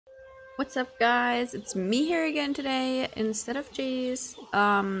What's up, guys? It's me here again today instead of Cheese.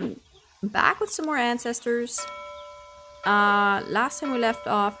 Back with some more ancestors. Last time we left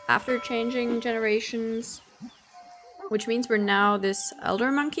off after changing generations, which means we're now this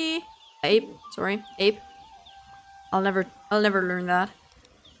elder monkey. Ape. I'll never learn that.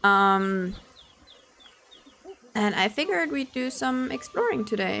 And I figured we'd do some exploring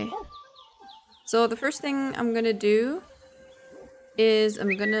today. So the first thing I'm gonna do is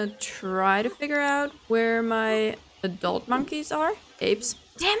I'm gonna try to figure out where my adult monkeys are. Apes.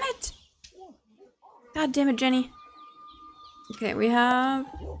 Damn it! God damn it, Jenny. Okay, we have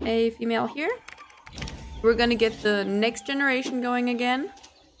a female here. We're gonna get the next generation going again.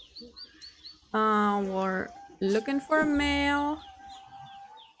 We're looking for a male.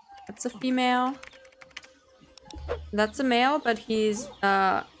 That's a female. That's a male, but he's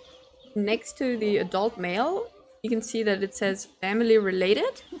next to the adult male. You can see that it says family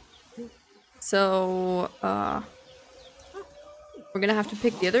related. So we're gonna have to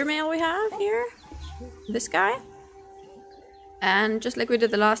pick the other male we have here. This guy. And just like we did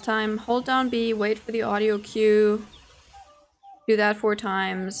the last time, hold down B, wait for the audio cue. Do that 4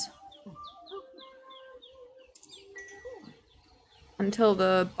 times. Until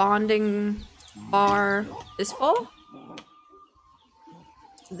the bonding bar is full.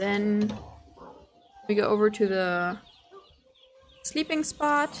 Then we go over to the sleeping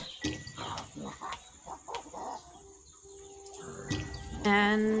spot.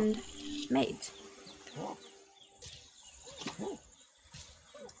 And mate.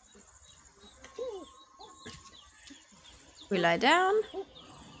 We lie down.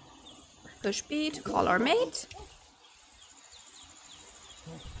 Push B to call our mate.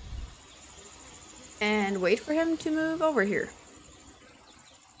 And wait for him to move over here.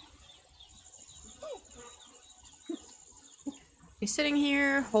 He's sitting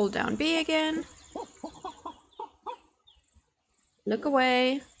here, hold down B again. Look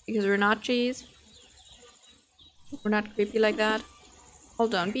away, because we're not cheese. We're not creepy like that.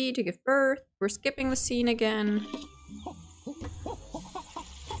 Hold down B to give birth. We're skipping the scene again.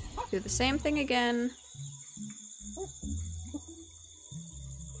 Do the same thing again.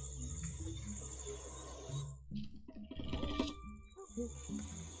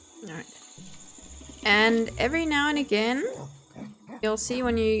 Alright. And every now and again, you'll see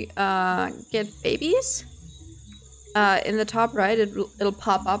when you get babies, in the top right, it'll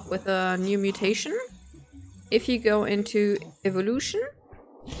pop up with a new mutation. If you go into evolution,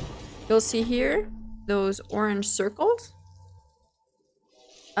 you'll see here those orange circles.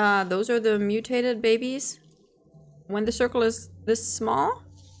 Those are the mutated babies. When the circle is this small,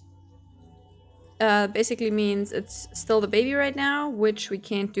 basically means it's still the baby right now, which we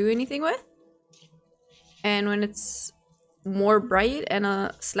can't do anything with. And when it's more bright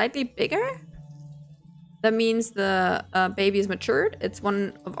and slightly bigger, that means the baby is matured. It's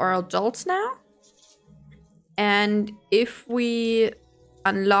one of our adults now. And if we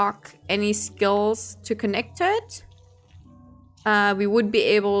unlock any skills to connect to it, we would be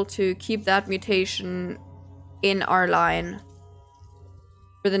able to keep that mutation in our line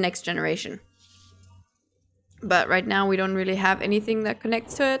for the next generation. But right now we don't really have anything that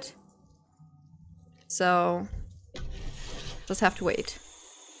connects to it. So just have to wait.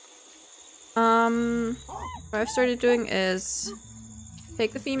 What I've started doing is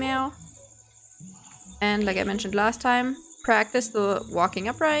take the female and, like I mentioned last time, practice the walking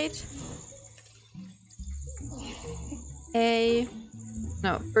upright.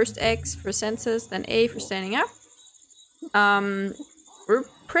 First X for senses, then A for standing up. We're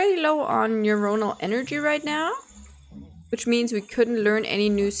pretty low on neuronal energy right now, which means we couldn't learn any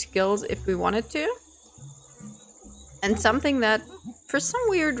new skills if we wanted to. And something that, for some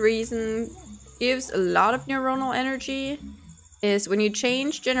weird reason, gives a lot of neuronal energy is when you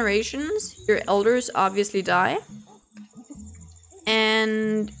change generations, your elders obviously die.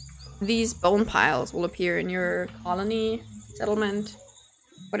 And these bone piles will appear in your colony, settlement,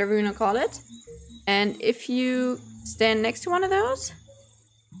 whatever you want to call it. And if you stand next to one of those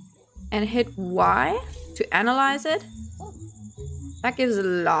and hit Y to analyze it, that gives a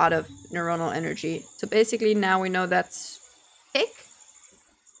lot of neuronal energy. So basically now we know that's Pick,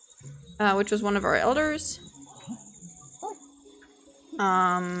 which was one of our elders.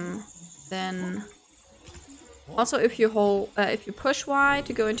 Then also if you push Y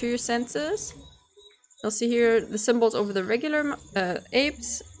to go into your senses, you'll see here the symbols over the regular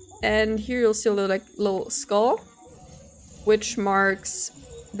apes, and here you'll see a little skull, which marks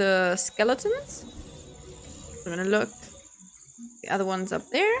the skeletons. I'm gonna look. The other one's up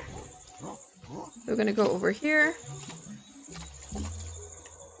there. We're gonna go over here.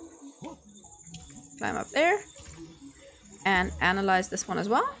 climb up there and analyze this one as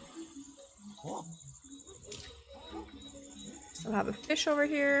well. Still have a fish over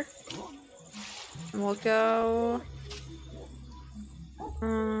here. And we'll go...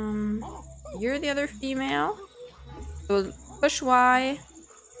 you're the other female. So we'll push Y,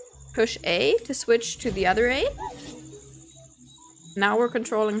 push A to switch to the other A. Now we're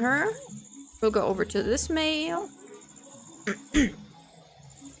controlling her. We'll go over to this male.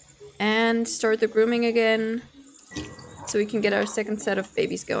 And start the grooming again. So we can get our second set of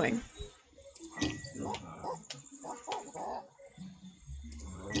babies going.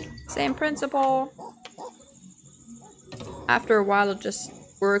 Same principle. After a while, it just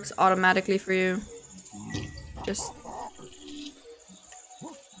works automatically for you. Just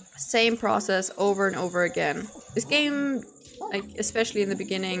same process over and over again. This game, like especially in the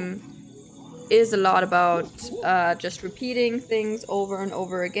beginning, is a lot about just repeating things over and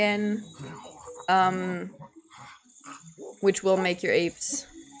over again, which will make your apes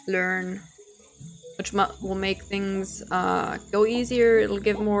learn, which will make things go easier. It'll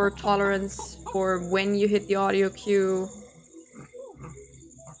give more tolerance for when you hit the audio cue.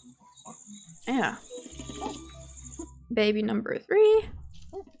 Yeah. Baby number 3.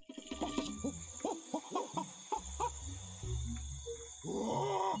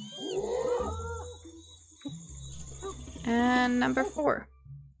 And number 4.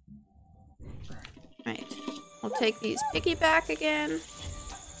 Right. We'll take these piggyback again.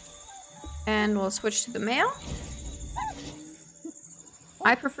 And we'll switch to the male.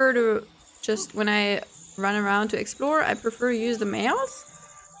 I prefer to just, when I run around to explore, I prefer to use the males.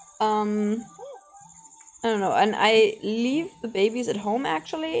 I don't know, and I leave the babies at home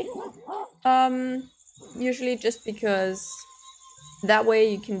actually. Usually just because that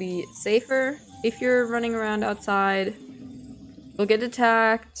way you can be safer. If you're running around outside, you'll get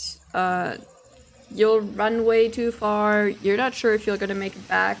attacked, you'll run way too far, you're not sure if you're gonna make it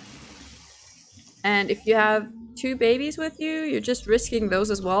back. And if you have 2 babies with you, you're just risking those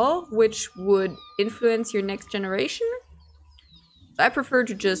as well, which would influence your next generation. I prefer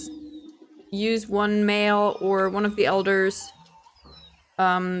to just use one male or one of the elders.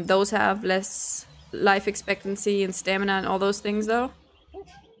 Those have less life expectancy and stamina and all those things though.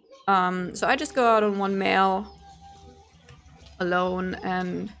 So I just go out on one male alone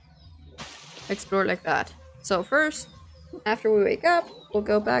and explore like that. So first, after we wake up, we'll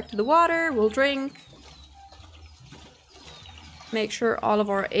go back to the water, we'll drink. Make sure all of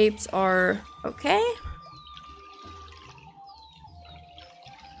our apes are okay.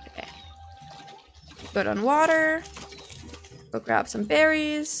 Good on water. Go grab some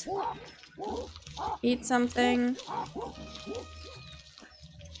berries. Eat something.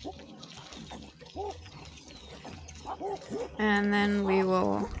 And then we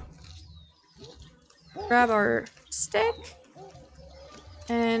will grab our stick.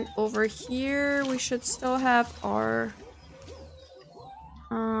 And over here we should still have our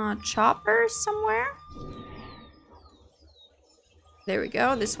choppers somewhere. There we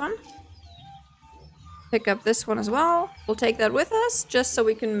go, this one. Pick up this one as well. We'll take that with us just so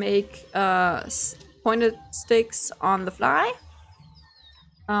we can make pointed sticks on the fly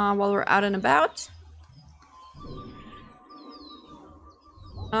while we're out and about.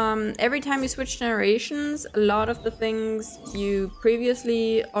 Every time you switch generations, a lot of the things you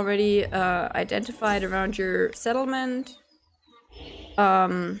previously already identified around your settlement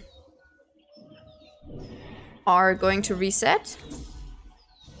are going to reset,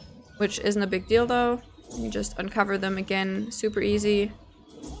 which isn't a big deal though. You just uncover them again, super easy.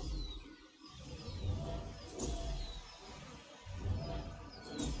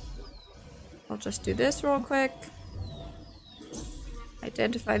 I'll just do this real quick.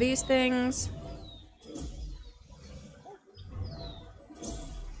 Identify these things.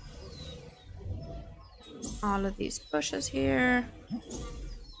 All of these bushes here.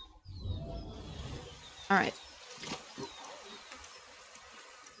 Alright.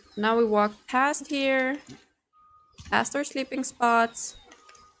 Now we walk past here, past our sleeping spots,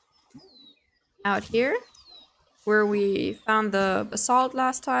 out here, where we found the basalt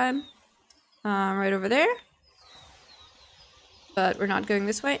last time, right over there. But we're not going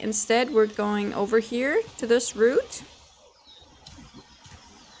this way. Instead, we're going over here to this route,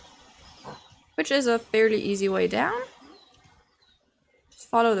 which is a fairly easy way down. Just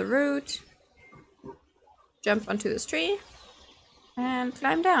follow the route, jump onto this tree, and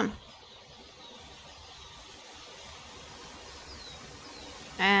climb down.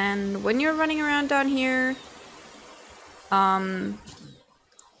 And when you're running around down here,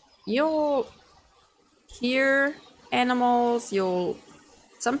 you'll hear animals, you'll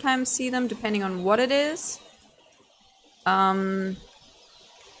sometimes see them depending on what it is. In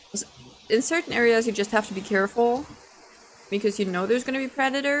certain areas you just have to be careful because you know there's going to be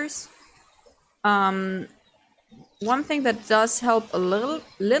predators. One thing that does help a little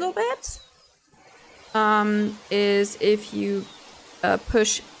bit is if you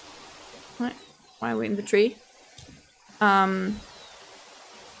push... Why are we in the tree?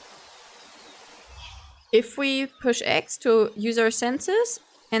 If we push X to use our senses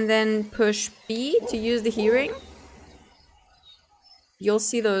and then push B to use the hearing, you'll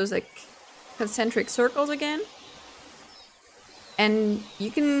see those like concentric circles again. And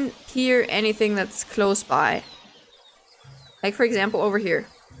you can hear anything that's close by. Like for example over here.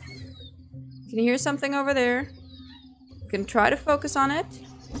 You can hear something over there. You can try to focus on it,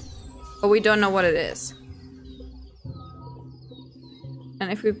 but we don't know what it is.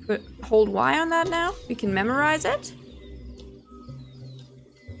 And if we hold Y on that now, we can memorize it.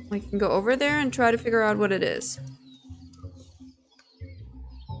 We can go over there and try to figure out what it is.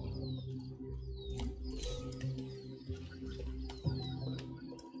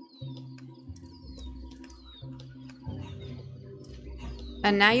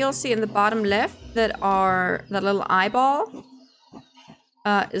 And now you'll see in the bottom left that that little eyeball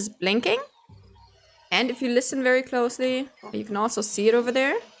is blinking. And if you listen very closely, you can also see it over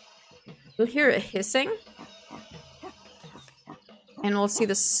there. You'll hear it hissing. And we'll see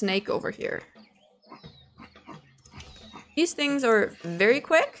the snake over here. These things are very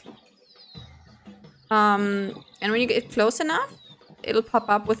quick. And when you get close enough, it'll pop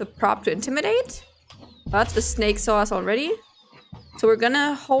up with a prop to intimidate. But the snake saw us already. So we're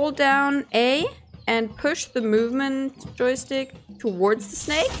gonna hold down A and push the movement joystick towards the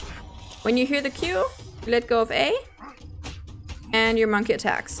snake. When you hear the cue, you let go of A and your monkey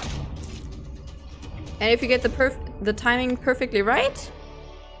attacks. And if you get the timing perfectly right,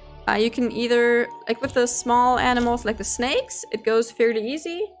 you can either, like with the small animals like the snakes, it goes fairly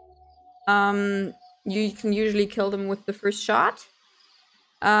easy. You can usually kill them with the first shot.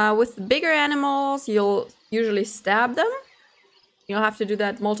 With the bigger animals, you'll usually stab them. You'll have to do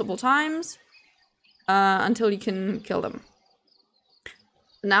that multiple times until you can kill them.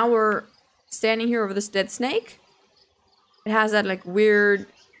 Now we're standing here over this dead snake. It has that like weird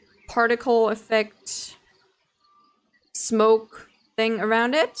particle effect smoke thing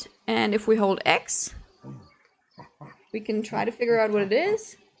around it. And if we hold X, we can try to figure out what it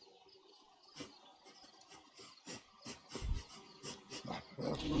is.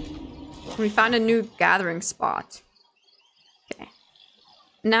 We found a new gathering spot. Okay.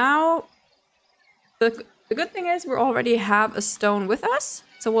 Now, the good thing is we already have a stone with us.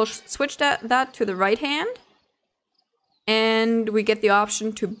 So we'll switch that to the right hand. And we get the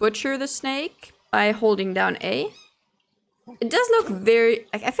option to butcher the snake by holding down A. It does look very...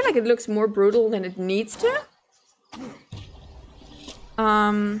 I feel like it looks more brutal than it needs to.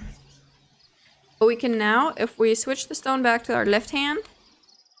 But we can now, if we switch the stone back to our left hand,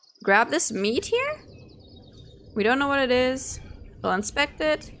 grab this meat here. We don't know what it is. We'll inspect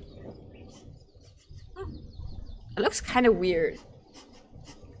it. It looks kind of weird.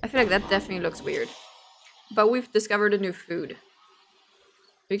 I feel like that definitely looks weird. But we've discovered a new food.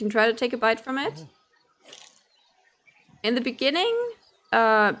 We can try to take a bite from it. In the beginning,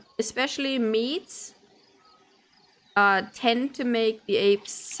 especially meats tend to make the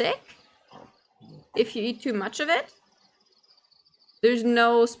apes sick if you eat too much of it. There's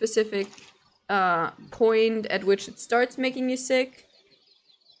no specific point at which it starts making you sick.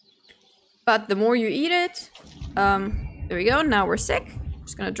 But the more you eat it, there we go, now we're sick.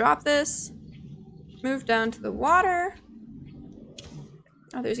 Just gonna drop this, move down to the water.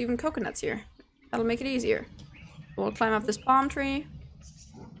 Oh, there's even coconuts here. That'll make it easier. We'll climb up this palm tree,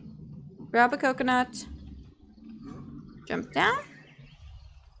 grab a coconut, jump down.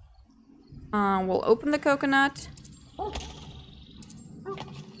 We'll open the coconut.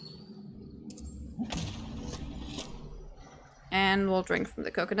 And we'll drink from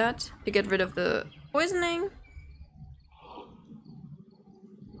the coconut to get rid of the poisoning.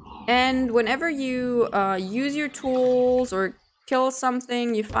 And whenever you use your tools or kill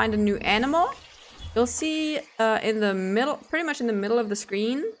something, you find a new animal, you'll see in the middle, pretty much in the middle of the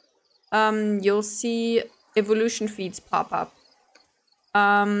screen, you'll see evolution feeds pop up.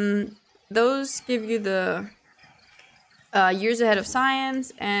 Those give you the years ahead of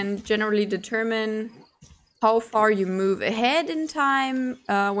science and generally determine how far you move ahead in time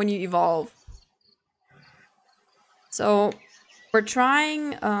when you evolve. So we're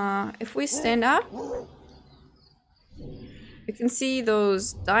trying, if we stand up, you can see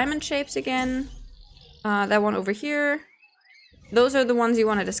those diamond shapes again. That one over here. those are the ones you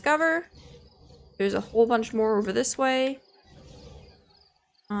want to discover. There's a whole bunch more over this way.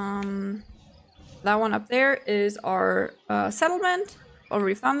 That one up there is our settlement.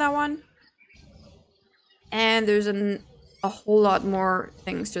 Already found that one. And there's a whole lot more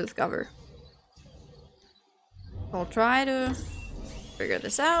things to discover. I'll try to figure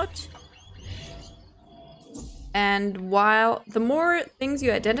this out. And while the more things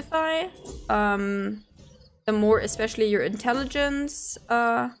you identify, the more especially your intelligence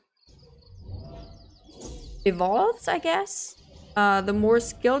evolves, I guess. The more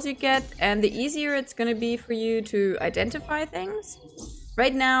skills you get, and the easier it's going to be for you to identify things.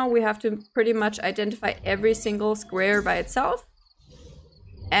 Right now, we have to pretty much identify every single square by itself.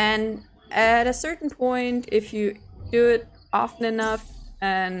 And at a certain point, if you do it often enough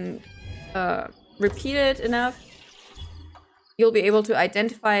and repeat it enough, you'll be able to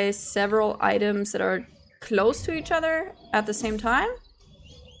identify several items that are close to each other at the same time.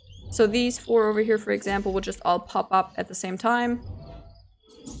 So these 4 over here, for example, will just all pop up at the same time,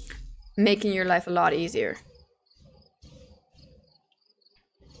 making your life a lot easier.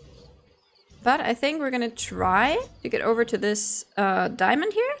 But I think we're gonna try to get over to this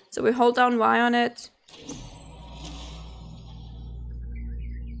diamond here. So we hold down Y on it.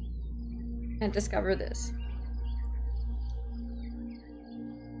 And discover this.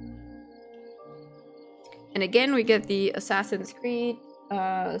 And again, we get the Assassin's Creed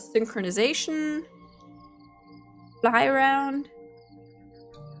synchronization. Fly around.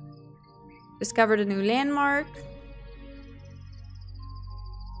 Discovered a new landmark.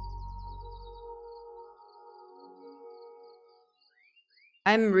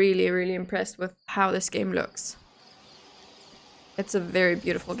 I'm really, really impressed with how this game looks. It's a very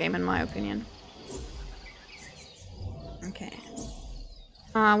beautiful game in my opinion. Okay.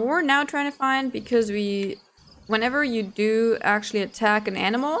 What we're now trying to find, because whenever you do actually attack an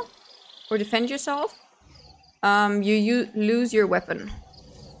animal or defend yourself, you lose your weapon.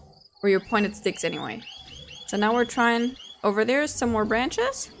 Or your pointed sticks anyway. So now we're trying, over there's some more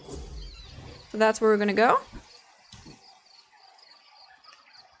branches. So that's where we're gonna go.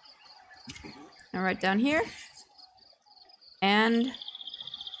 And right down here. And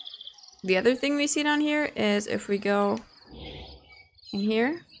the other thing we see down here is if we go in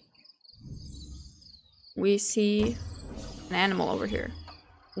here, we see an animal over here,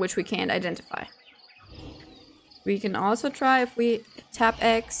 which we can't identify. We can also try, if we tap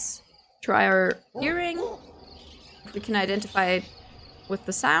X, try our hearing, if we can identify it with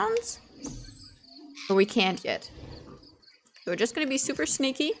the sounds, but we can't yet. So we're just gonna be super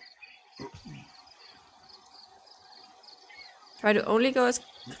sneaky. Try to only go as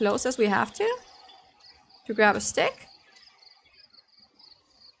close as we have to grab a stick.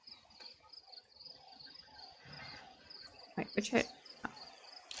 Wait, which hit? Oh.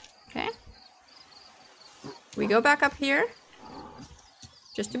 Okay. We go back up here,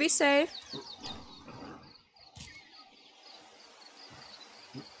 just to be safe.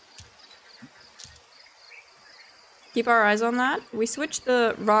 Keep our eyes on that. We switch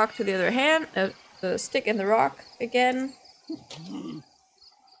the rock to the other hand, the stick and the rock again.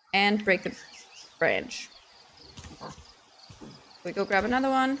 And break the branch. We go grab another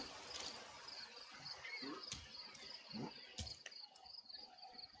one.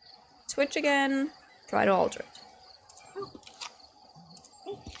 Switch again. Try to alter it.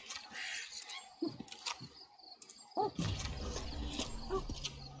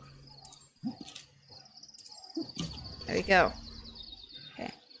 There we go.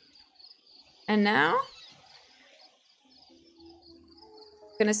 Okay. And now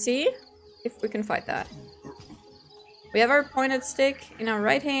gonna see if we can fight that. We have our pointed stick in our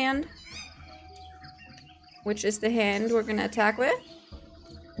right hand, which is the hand we're gonna attack with.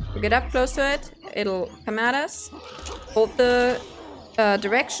 We get up close to it, it'll come at us. Hold the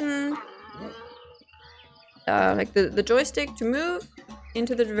direction, like the joystick to move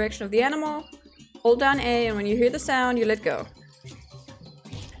into the direction of the animal. Hold down A, and when you hear the sound, you let go.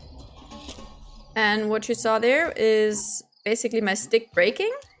 And what you saw there is basically my stick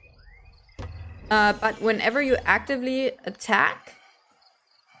breaking. But whenever you actively attack,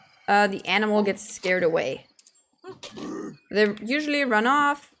 the animal gets scared away. They usually run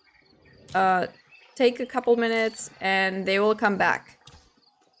off, take a couple minutes, and they will come back.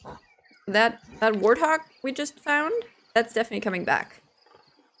 That warthog we just found, that's definitely coming back.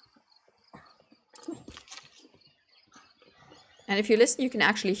 And if you listen, you can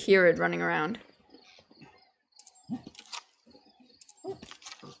actually hear it running around.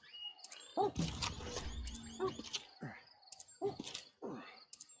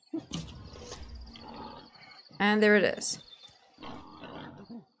 And there it is.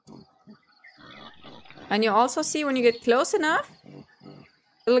 And you'll also see when you get close enough,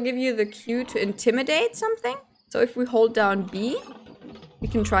 it'll give you the cue to intimidate something. So if we hold down B, we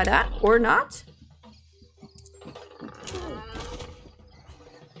can try that, or not.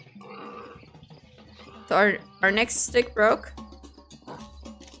 So our next stick broke.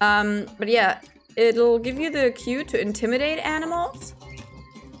 But yeah, it'll give you the cue to intimidate animals.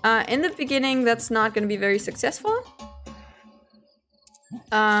 In the beginning, that's not going to be very successful.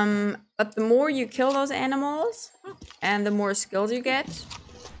 But the more you kill those animals, and the more skills you get,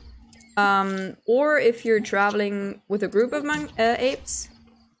 or if you're traveling with a group of apes,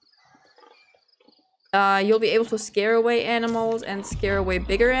 you'll be able to scare away animals and scare away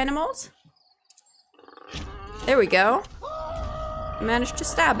bigger animals. There we go. Managed to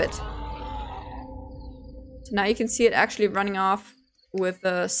stab it. So now you can see it actually running off with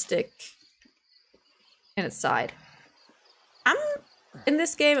a stick in its side. In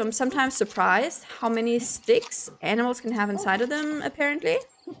this game, I'm sometimes surprised how many sticks animals can have inside of them, apparently.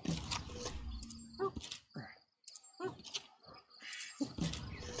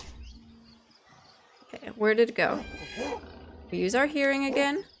 Okay, where did it go? We use our hearing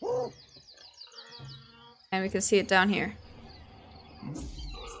again. And we can see it down here.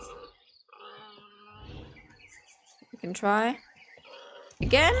 We can try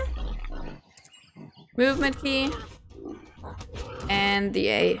again. Movement key. And the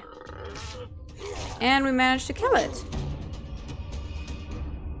A. And we managed to kill it.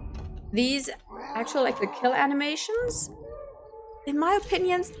 These actual, like, the kill animations, in my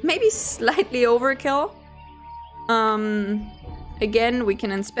opinion, maybe slightly overkill. Again, we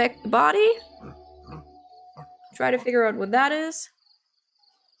can inspect the body. Try to figure out what that is.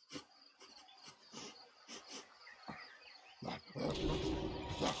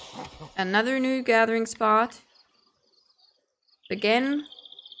 Another new gathering spot. Again,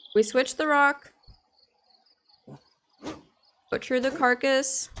 we switch the rock. Butcher the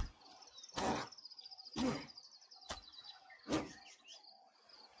carcass.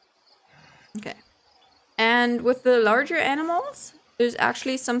 Okay. And with the larger animals, there's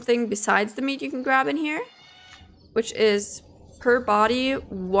actually something besides the meat you can grab in here, which is per body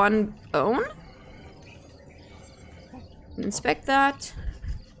 1 bone. Inspect that.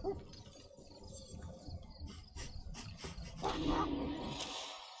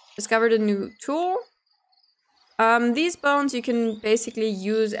 Discovered a new tool. These bones you can basically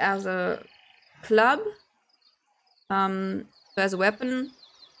use as a club, as a weapon.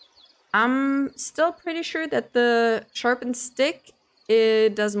 I'm still pretty sure that the sharpened stick,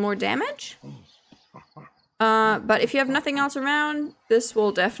 it does more damage. But if you have nothing else around, this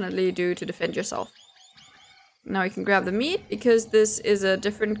will definitely do to defend yourself. Now we can grab the meat, because this is a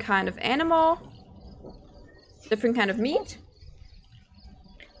different kind of animal. Different kind of meat.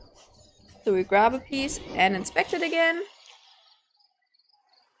 So we grab a piece and inspect it again.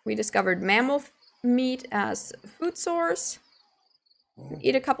 We discovered mammal meat as a food source.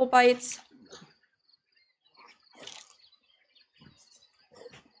 Eat a couple bites.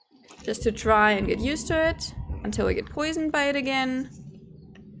 Just to try and get used to it until we get poisoned by it again.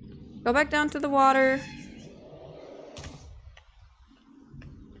 Go back down to the water.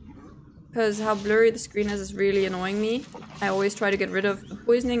 Because how blurry the screen is really annoying me. I always try to get rid of the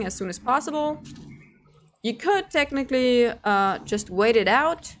poisoning as soon as possible. You could technically just wait it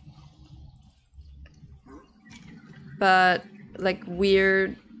out. But like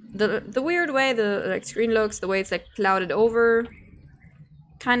weird, the weird way the like screen looks, the way it's like clouded over,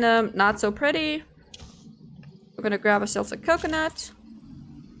 kind of not so pretty. We're gonna grab ourselves a coconut,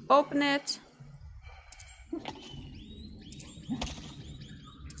 open it.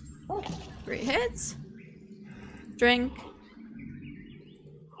 3 hits. Drink.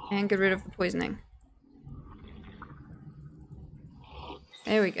 And get rid of the poisoning.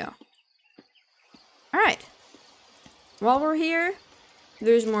 There we go. Alright. While we're here,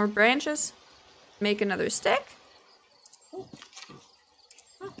 there's more branches. Make another stick.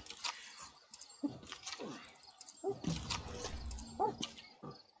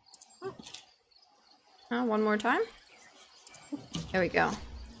 One more time. There we go.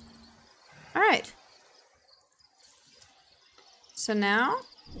 Alright. So now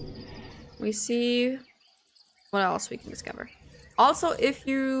we see what else we can discover. Also, if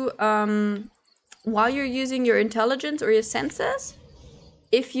you, while you're using your intelligence or your senses,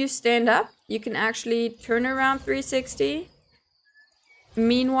 if you stand up, you can actually turn around 360.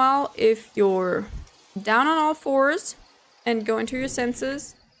 Meanwhile, if you're down on all fours and go into your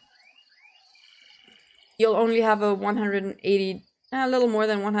senses, you'll only have a 180, a little more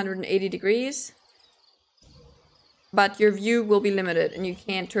than 180 degrees. But your view will be limited and you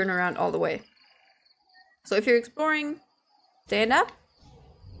can't turn around all the way. So if you're exploring, stand up.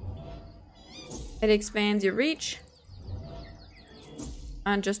 It expands your reach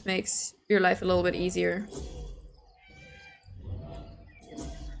and just makes your life a little bit easier.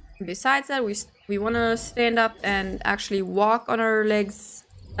 And besides that, we want to stand up and actually walk on our legs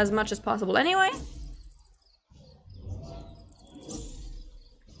as much as possible anyway.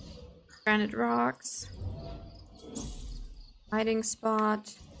 Granite rocks. Hiding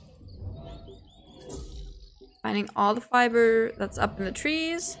spot. Finding all the fiber that's up in the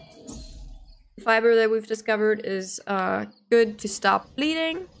trees. The fiber that we've discovered is good to stop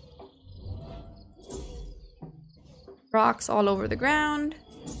bleeding. Rocks all over the ground.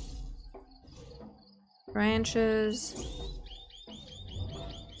 Branches.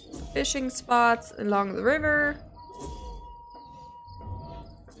 Fishing spots along the river.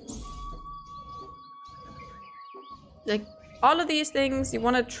 Like, all of these things you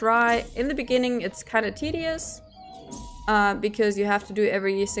want to try. In the beginning, it's kind of tedious. Because you have to do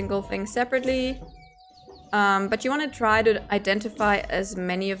every single thing separately. But you want to try to identify as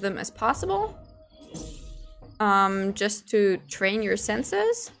many of them as possible. Just to train your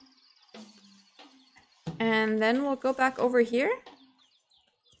senses. And then we'll go back over here.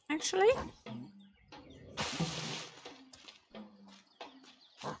 Actually.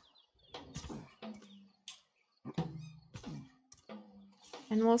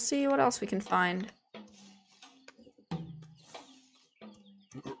 And we'll see what else we can find.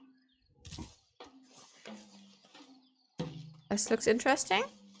 This looks interesting.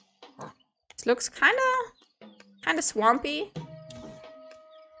 This looks kind of swampy.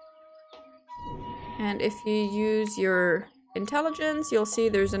 And if you use your intelligence, you'll see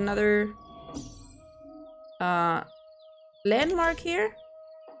there's another landmark here.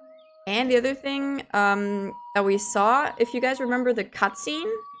 And the other thing that we saw, if you guys remember the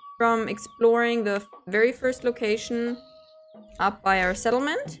cutscene from exploring the very first location up by our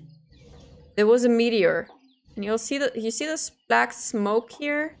settlement, there was a meteor. And you see this black smoke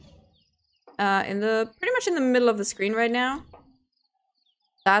here pretty much in the middle of the screen right now.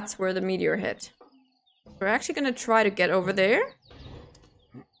 That's where the meteor hit. We're actually going to try to get over there.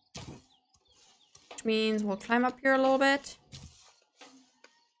 Which means we'll climb up here a little bit.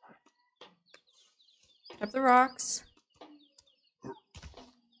 Get up the rocks.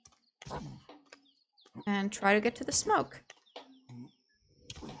 And try to get to the smoke.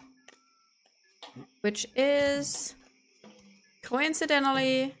 Which is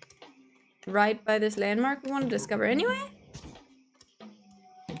coincidentally right by this landmark we want to discover anyway.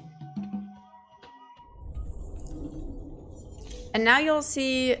 And now you'll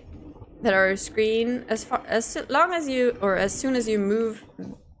see that our screen, as soon as you move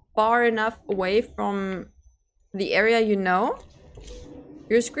far enough away from the area you know,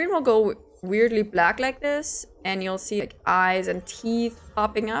 your screen will go weirdly black like this, and you'll see like eyes and teeth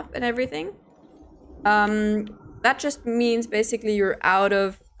popping up and everything. That just means basically you're out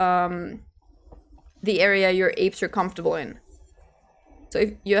of the area your apes are comfortable in. So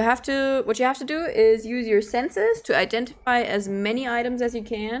what you have to do is use your senses to identify as many items as you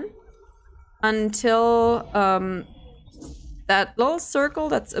can until that little circle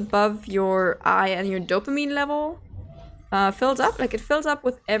that's above your eye and your dopamine level fills up. Like, it fills up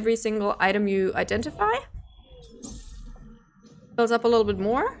with every single item you identify. Fills up a little bit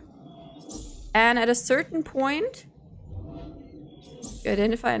more. And at a certain point, you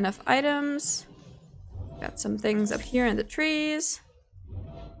identify enough items. Got some things up here in the trees.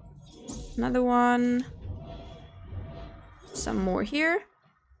 Another one. Some more here.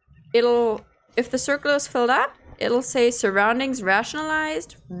 If the circle is filled up, it'll say surroundings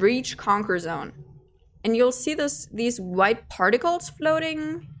rationalized, reach conquer zone. And you'll see these white particles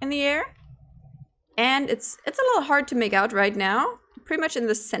floating in the air. And it's a little hard to make out right now. Pretty much in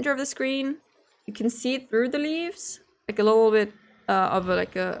the center of the screen. You can see it through the leaves, like a little bit of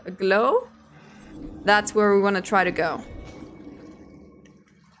a glow. That's where we want to try to go.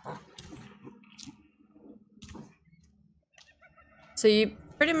 So you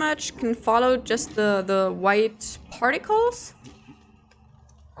pretty much can follow just the white particles,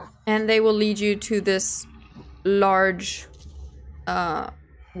 and they will lead you to this large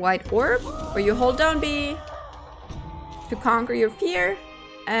white orb, where you hold down B to conquer your fear.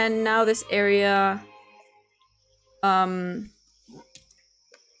 And now this area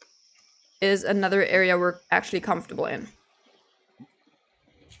is another area we're actually comfortable in.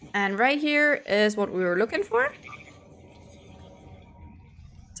 And right here is what we were looking for.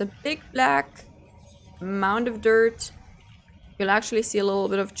 It's a big black mound of dirt. You'll actually see a little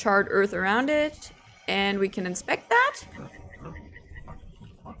bit of charred earth around it, and we can inspect that.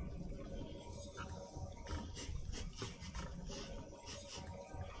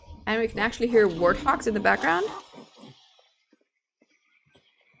 And we can actually hear warthogs in the background.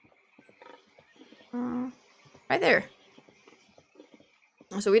 Right there.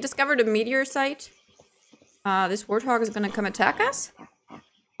 So we discovered a meteor site. This warthog is gonna come attack us.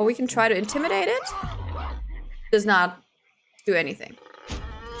 Or we can try to intimidate it. Does not do anything.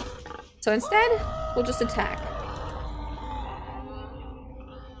 So instead, we'll just attack.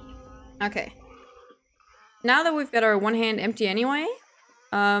 Okay. Now that we've got our one hand empty anyway,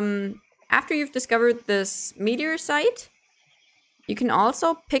 after you've discovered this meteor site, you can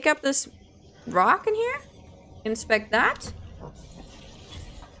also pick up this rock in here, inspect that,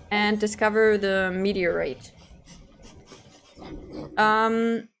 and discover the meteorite.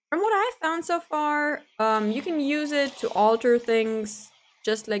 From what I've found so far, you can use it to alter things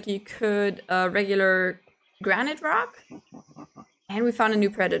just like you could a regular granite rock. And we found a new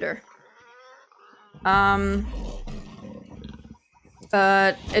predator.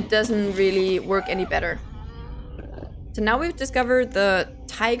 But it doesn't really work any better. So now we've discovered the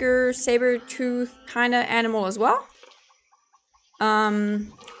tiger saber-tooth kind of animal as well.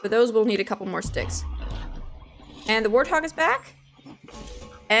 For those we'll need a couple more sticks. And the warthog is back.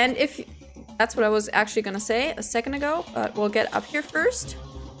 And if... That's what I was actually gonna say a second ago, but we'll get up here first.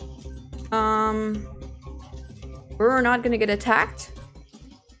 We're not gonna get attacked.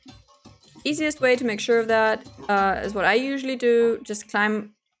 Easiest way to make sure of that is what I usually do. Just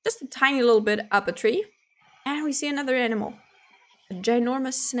climb just a tiny little bit up a tree. And we see another animal. A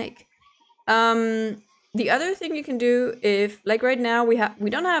ginormous snake. The other thing you can do if, like right now, we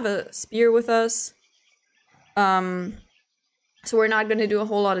don't have a spear with us. So we're not gonna do a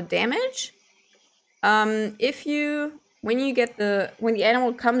whole lot of damage. When the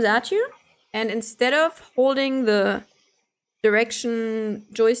animal comes at you, and instead of holding the direction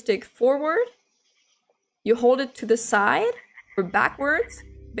joystick forward, you hold it to the side or backwards,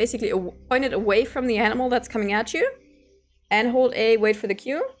 basically point it away from the animal that's coming at you, and hold A, wait for the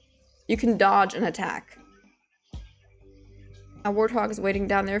cue, you can dodge an attack. Our warthog is waiting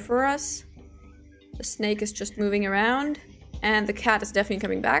down there for us. The snake is just moving around, and the cat is definitely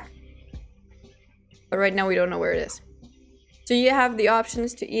coming back. But right now we don't know where it is. So you have the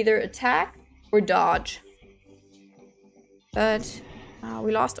options to either attack or dodge. But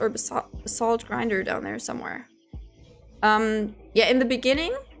we lost our basalt grinder down there somewhere. Yeah, in the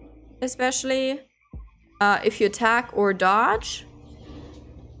beginning, especially, if you attack or dodge,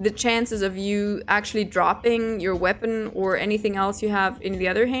 the chances of you actually dropping your weapon or anything else you have in the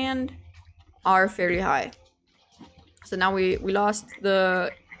other hand are fairly high. So now we lost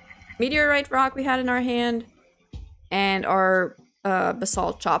the meteorite rock we had in our hand and our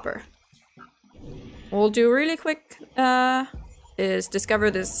basalt chopper. What we'll do really quick is discover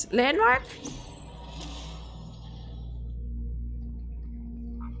this landmark.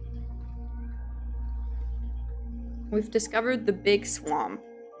 We've discovered the big swamp.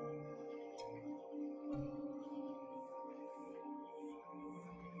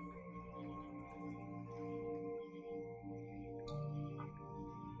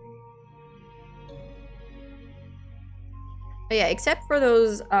 But yeah, except for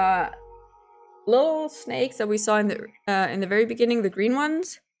those little snakes that we saw in the very beginning, the green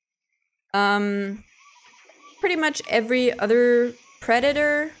ones. Pretty much every other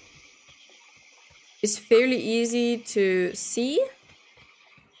predator is fairly easy to see,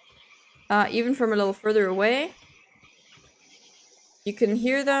 even from a little further away. You can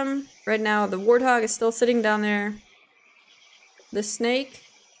hear them. Right now, the warthog is still sitting down there. The snake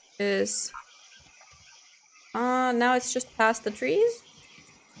is... now it's just past the trees.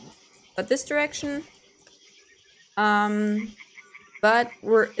 But this direction. But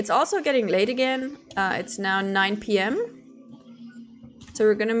it's also getting late again. It's now 9 p.m. So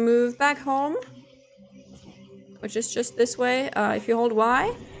we're gonna move back home, which is just this way. If you hold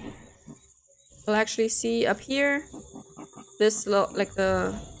Y, you'll actually see up here this little, like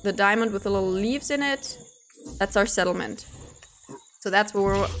the diamond with the little leaves in it. That's our settlement. So that's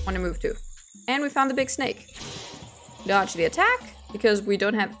where we want to move to. And we found the big snake. Dodge the attack because we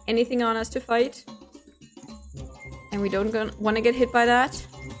don't have anything on us to fight. And we don't want to get hit by that.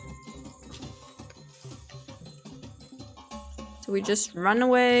 So we just run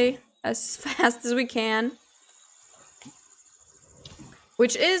away as fast as we can.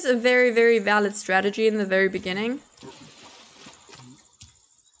 Which is a very, very valid strategy in the very beginning.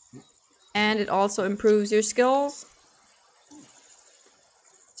 And it also improves your skills.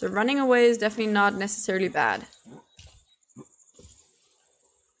 So running away is definitely not necessarily bad.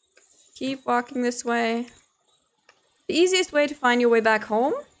 Keep walking this way. The easiest way to find your way back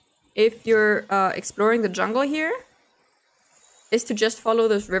home, if you're exploring the jungle here, is to just follow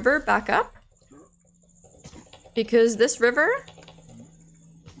this river back up. Because this river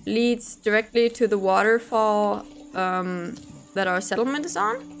leads directly to the waterfall that our settlement is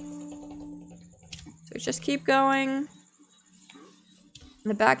on. So just keep going. In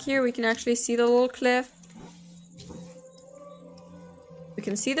the back here, we can actually see the little cliff. We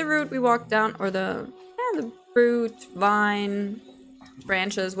can see the route we walked down, or the fruit, vine,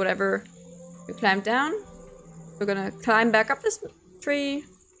 branches, whatever we climbed down. We're gonna climb back up this tree.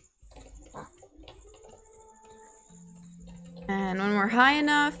 And when we're high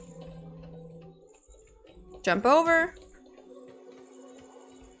enough, jump over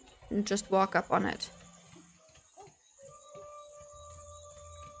and just walk up on it.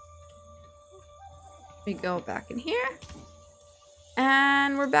 We go back in here,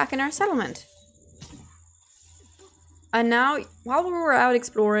 and we're back in our settlement. And now, while we were out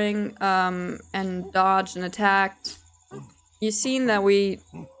exploring and dodged and attacked, you've seen that we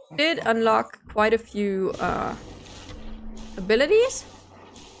did unlock quite a few abilities.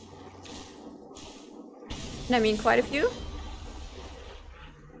 And I mean quite a few.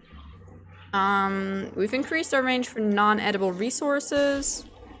 We've increased our range for non-edible resources.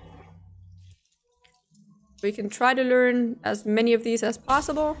 We can try to learn as many of these as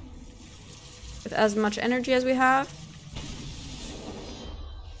possible with as much energy as we have.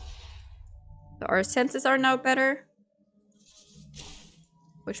 So our senses are now better,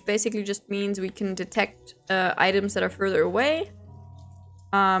 which basically just means we can detect items that are further away.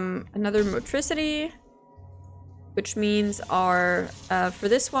 Another motricity, which means our for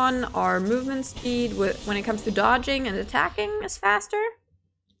this one, our movement speed when it comes to dodging and attacking is faster.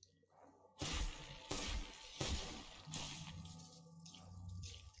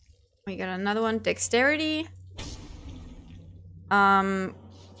 We got another one, dexterity.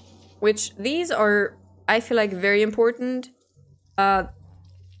 Which these are, I feel like, very important.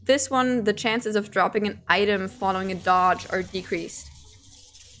 This one, the chances of dropping an item following a dodge are decreased.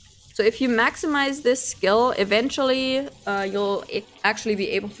 So if you maximize this skill, eventually you'll actually be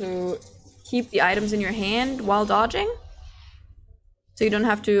able to keep the items in your hand while dodging. So you don't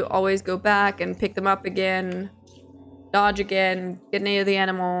have to always go back and pick them up again, dodge again, get near the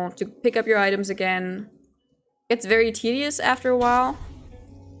animal, to pick up your items again. It's very tedious after a while.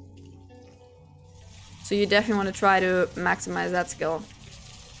 So you definitely want to try to maximize that skill.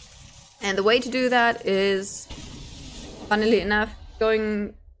 And the way to do that is, funnily enough,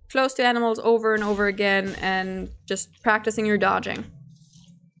 going close to animals over and over again and just practicing your dodging.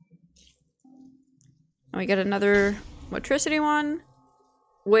 And we get another motricity one,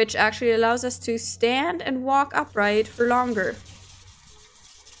 which actually allows us to stand and walk upright for longer.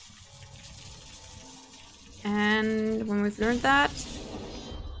 And when we've learned that,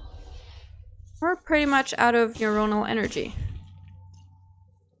 we're pretty much out of neuronal energy.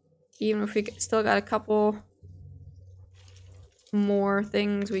 Even if we still got a couple more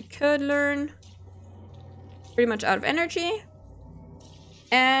things we could learn. Pretty much out of energy.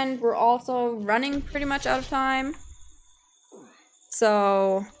 And we're also running pretty much out of time.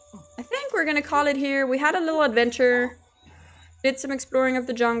 So I think we're gonna call it here. We had a little adventure. Did some exploring of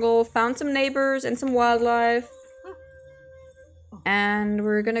the jungle. Found some neighbors and some wildlife. And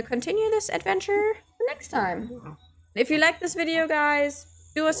we're gonna continue this adventure next time. If you like this video, guys,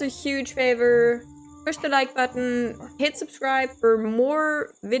 do us a huge favor. Push the like button, hit subscribe for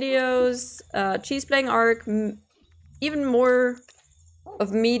more videos, Cheese playing Ark, even more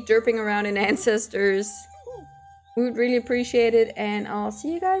of me derping around in Ancestors. We would really appreciate it, and I'll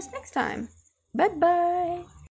see you guys next time. Bye-bye!